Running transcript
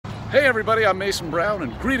Hey everybody, I'm Mason Brown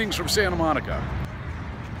and greetings from Santa Monica.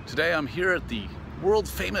 Today I'm here at the world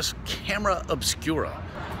famous camera Obscura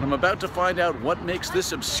and I'm about to find out what makes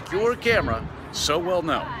this obscure camera so well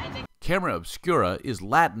known. Camera Obscura is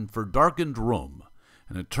Latin for darkened room,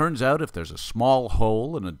 and it turns out if there's a small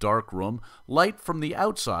hole in a dark room, light from the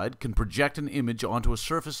outside can project an image onto a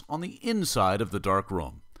surface on the inside of the dark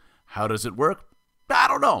room. How does it work? I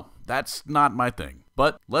don't know. That's not my thing.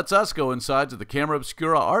 But let's us go inside to the Camera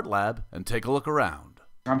Obscura Art Lab and take a look around.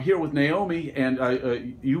 I'm here with Naomi,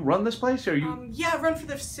 and you run this place, or you? Yeah, I run for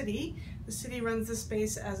the city. The city runs this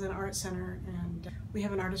space as an art center, and we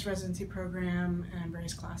have an artist residency program and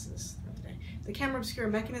various classes throughout the day. The Camera Obscura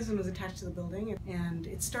mechanism is attached to the building, and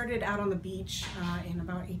it started out on the beach in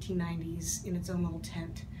about 1890s in its own little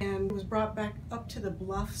tent, and it was brought back up to the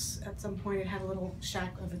bluffs at some point. It had a little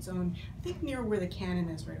shack of its own, I think near where the cannon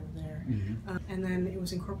is, right over there. And then it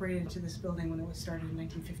was incorporated into this building when it was started in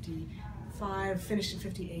 1955, finished in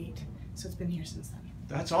 58, so it's been here since then.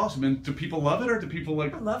 That's awesome. And do people love it, or do people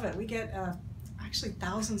like? I love it. We get actually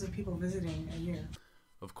thousands of people visiting a year.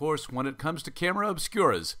 Of course, when it comes to Camera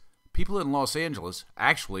Obscuras, people in Los Angeles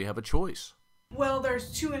actually have a choice. Well,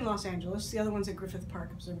 there's two in Los Angeles. The other one's at Griffith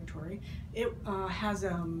Park Observatory. It has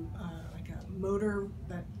like a motor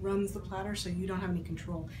that runs the platter, so you don't have any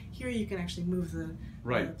control. Here you can actually move the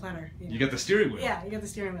platter. You get the steering wheel. Yeah, you get the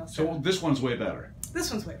steering wheel. So this one's way better.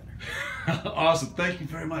 This one's way better. Awesome. Thank you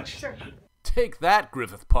very much. Sure. Take that,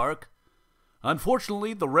 Griffith Park.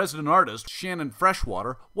 Unfortunately, the resident artist, Shannon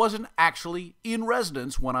Freshwater, wasn't actually in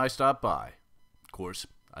residence when I stopped by. Of course,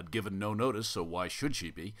 I'd given no notice, so why should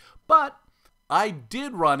she be? But I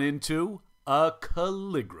did run into a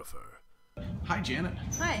calligrapher. Hi, Janet.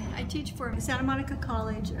 Hi, I teach for Santa Monica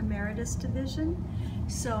College Emeritus Division,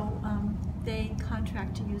 so they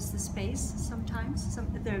contract to use the space sometimes.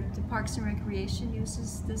 The Parks and Recreation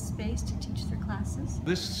uses this space to teach their classes.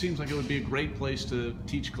 This seems like it would be a great place to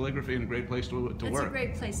teach calligraphy and a great place to work. It's a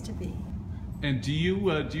great place to be. And do you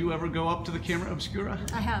ever go up to the Camera Obscura?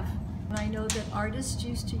 I have. I know that artists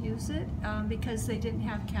used to use it because they didn't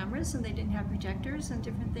have cameras and they didn't have projectors and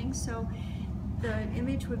different things, so the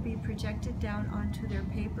image would be projected down onto their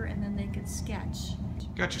paper and then they could sketch.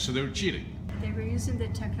 Gotcha, so they were cheating. They were using the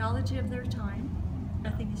technology of their time.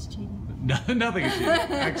 Nothing is cheating. Nothing is cheating.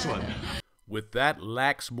 Excellent. With that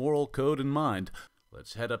lax moral code in mind,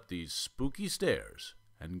 let's head up these spooky stairs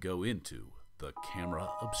and go into the Camera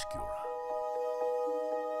Obscura.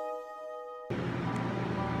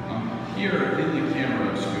 I'm here in the Camera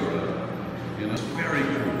Obscura, and it's very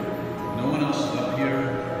cool. No one else is up here.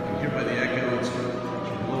 You can hear by the echo, it's a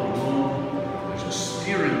little room. There's a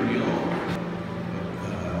steering wheel.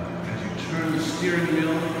 Turn the steering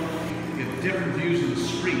wheel, you get different views of the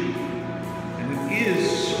street, and it is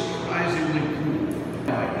surprisingly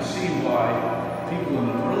cool. I can see why people in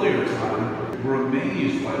an earlier time were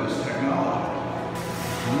amazed by this technology.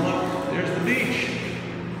 And look, there's the beach.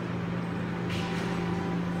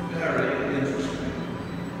 Very interesting.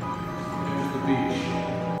 There's the beach.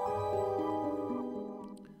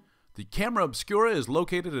 The Camera Obscura is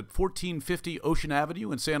located at 1450 Ocean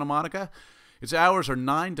Avenue in Santa Monica. Its hours are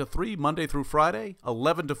 9 to 3 Monday through Friday,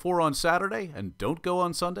 11 to 4 on Saturday, and don't go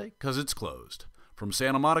on Sunday because it's closed. From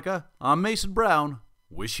Santa Monica, I'm Mason Brown.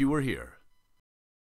 Wish you were here.